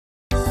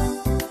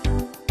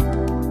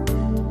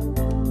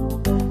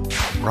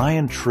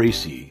Brian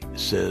Tracy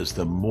says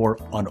the more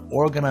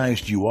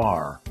unorganized you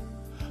are,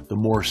 the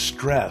more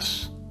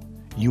stress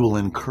you will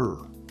incur.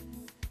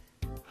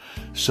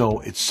 So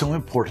it's so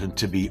important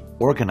to be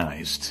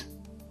organized,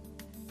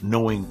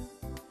 knowing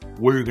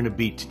where you're going to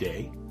be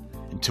today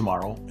and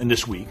tomorrow and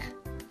this week,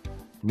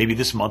 maybe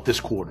this month,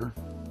 this quarter,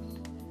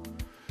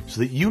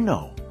 so that you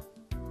know.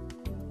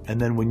 And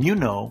then when you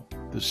know,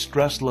 the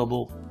stress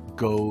level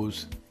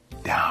goes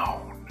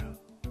down.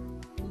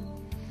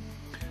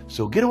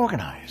 So get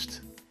organized.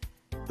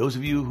 Those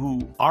of you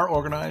who are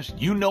organized,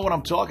 you know what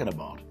I'm talking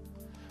about.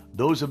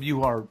 Those of you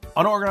who are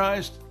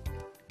unorganized,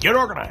 get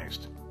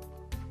organized.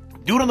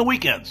 Do it on the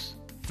weekends.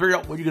 Figure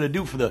out what you're going to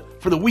do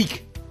for the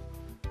week.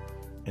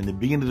 And the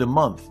beginning of the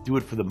month, do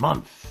it for the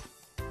month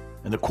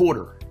and the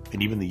quarter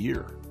and even the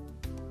year.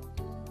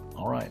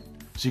 All right.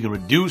 So you can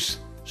reduce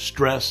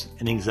stress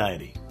and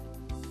anxiety.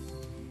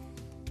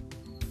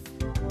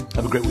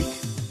 Have a great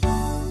week.